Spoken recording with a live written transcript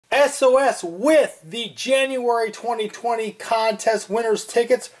SOS with the January 2020 contest winners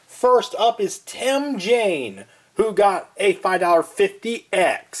tickets. First up is Tim Jane, who got a $5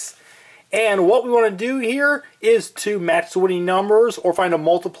 50X. And what we want to do here is to match the winning numbers or find a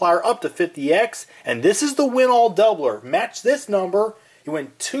multiplier up to 50X. And this is the win all doubler. Match this number, you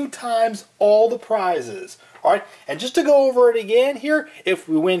win 2 times all the prizes. Alright, and just to go over it again here, if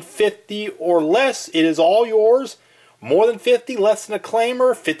we win 50 or less, it is all yours. More than 50, less than a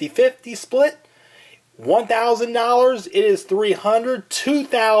claimer, 50-50 split. $1,000, it is $300.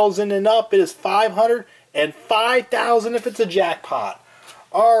 $2,000 and up, it is $500. And $5,000 if it's a jackpot.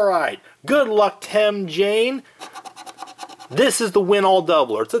 Alright, good luck, Tim Jane. This is the win all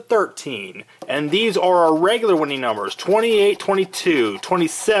doubler. It's a 13. And these are our regular winning numbers, 28, 22,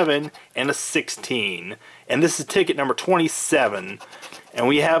 27, and a 16. And this is ticket number 27. And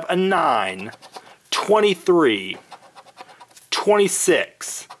we have a 9, 23,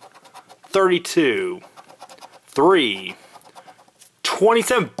 26, 32, 3,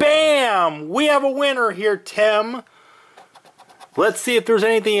 27. Bam! We have a winner here, Tim. Let's see if there's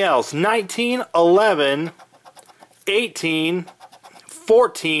anything else. 19, 11, 18,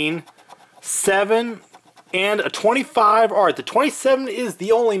 14, 7, and a 25. Alright, the 27 is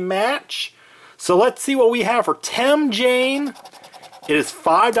the only match. So let's see what we have for Tim Jane. It is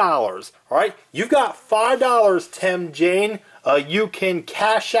 $5. Alright, you've got $5, Tim Jane. You can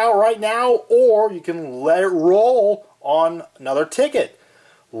cash out right now, or you can let it roll on another ticket.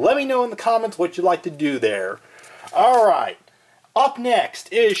 Let me know in the comments what you'd like to do there. Alright, up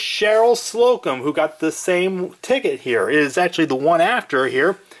next is Cheryl Slocum, who got the same ticket here. It is actually the one after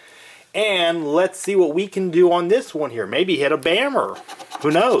here. And let's see what we can do on this one here. Maybe hit a bammer.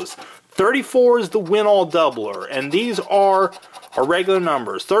 Who knows? 34 is the win all doubler. And these are our regular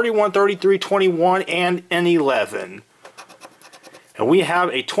numbers. 31, 33, 21, and an 11. And we have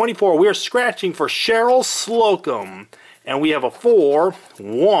a 24. We are scratching for Cheryl Slocum. And we have a 4,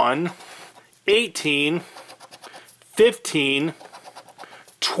 1, 18, 15,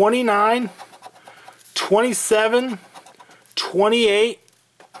 29, 27, 28,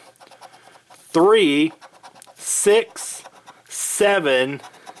 3, 6, 7,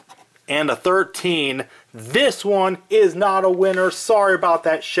 and a 13. This one is not a winner. Sorry about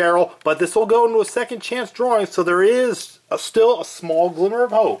that, Cheryl. But this will go into a second chance drawing, so there is still a small glimmer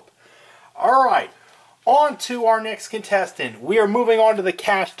of hope. Alright, on to our next contestant. We are moving on to the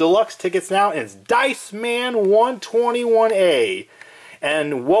Cash Deluxe tickets now, and it's Dice Man 121A.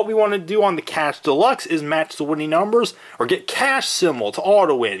 And what we want to do on the Cash Deluxe is match the winning numbers or get cash symbol to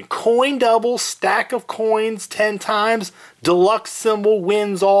auto win. Coin double, stack of coins 10 times, deluxe symbol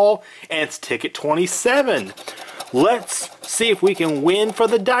wins all, and it's ticket 27. Let's see if we can win for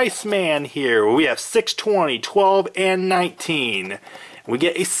the Dice Man here. We have 6, 20, 12, and 19. We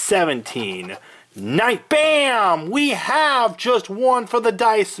get a 17. Bam! We have just one for the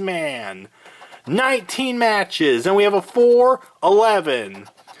Dice Man. 19 matches, and we have a 4, 11,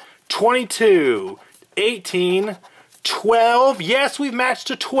 22, 18, 12. Yes, we've matched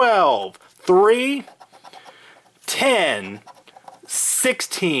to 12. 3, 10,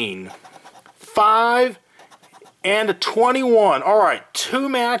 16, 5, and a 21. Alright, 2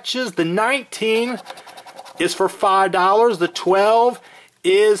 matches. The 19 is for $5. The 12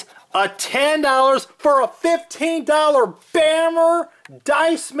 is a $10 for a $15 bammer.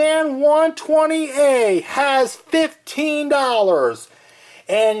 Dice Man 120A has $15.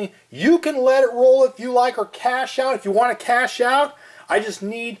 And you can let it roll if you like or cash out. If you want to cash out, I just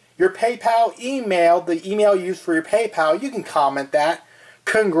need your PayPal email, the email you use for your PayPal. You can comment that.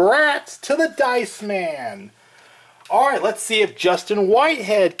 Congrats to the Dice Man. Alright, let's see if Justin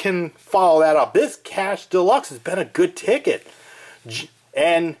Whitehead can follow that up. This Cash Deluxe has been a good ticket.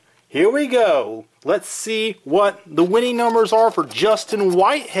 And here we go. Let's see what the winning numbers are for Justin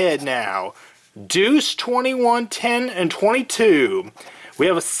Whitehead now. Deuce, 21, 10, and 22. We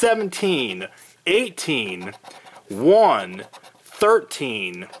have a 17, 18, 1,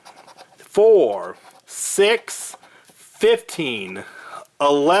 13, 4, 6, 15,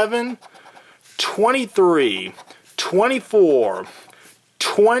 11, 23, 24,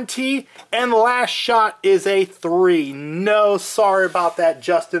 20, and the last shot is a 3. No, sorry about that,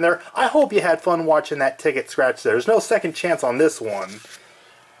 Justin there. I hope you had fun watching that ticket scratch there. There's no second chance on this one.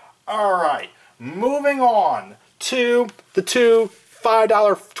 Alright, moving on to the 2 $5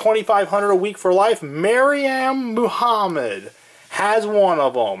 $2,500 a week for life. Maryam Muhammad has one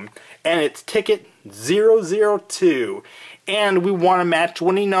of them, and it's ticket 002. And we want to match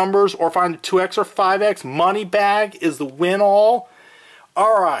winning numbers or find a 2x or 5x. Money bag is the win all.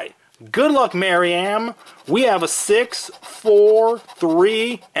 Alright, Good luck, Maryam. We have a 6, 4,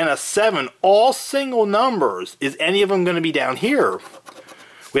 3, and a 7. All single numbers. Is any of them going to be down here?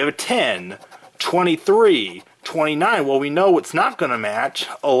 We have a 10, 23, 29. Well, we know it's not going to match.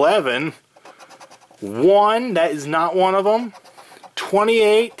 11, 1. That is not one of them.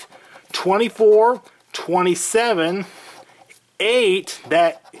 28, 24, 27, 8.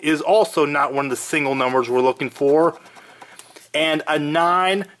 That is also not one of the single numbers we're looking for. And a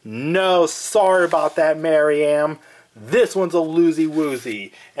 9. No, sorry about that, Maryam. This one's a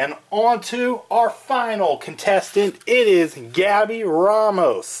losey-woozy. And on to our final contestant. It is Gabby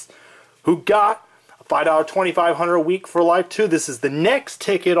Ramos, who got a $5 $2,500 a week for life too. This is the next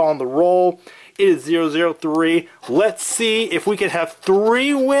ticket on the roll. It is 003. Let's see if we can have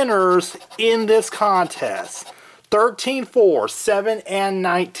 3 winners in this contest. 13, 4, 7, and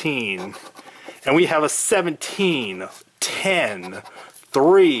 19. And we have a 17, 10,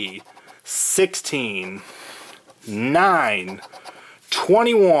 3, 16, 9,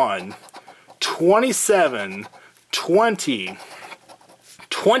 21, 27, 20,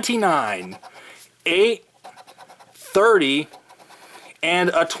 29, 8, 30, and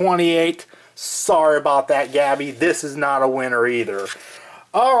a 28. Sorry about that, Gabby. This is not a winner either.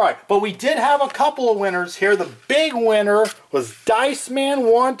 Alright, but we did have a couple of winners here. The big winner was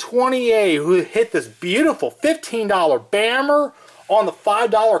Diceman128, who hit this beautiful $15 Bammer on the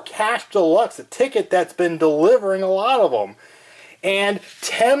 $5 Cash Deluxe, a ticket that's been delivering a lot of them. And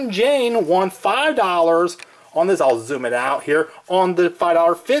Tim Jane won $5 on this. I'll zoom it out here on the $5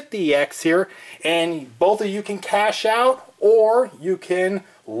 50X here. And both of you can cash out or you can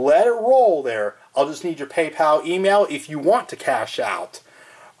let it roll there. I'll just need your PayPal email if you want to cash out.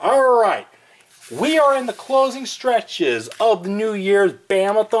 Alright, we are in the closing stretches of the New Year's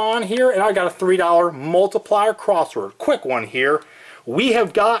Bamathon here, and I got a $3 multiplier crossword. Quick one here. We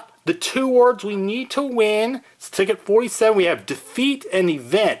have got the 2 words we need to win. It's ticket 47. We have defeat and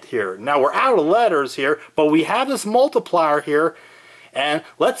event here. Now we're out of letters here, but we have this multiplier here, and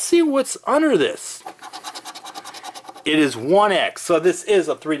let's see what's under this. It is 1x, so this is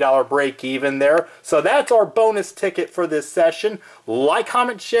a $3 break even there. So that's our bonus ticket for this session. Like,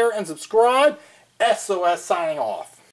 comment, share, and subscribe. SOS signing off.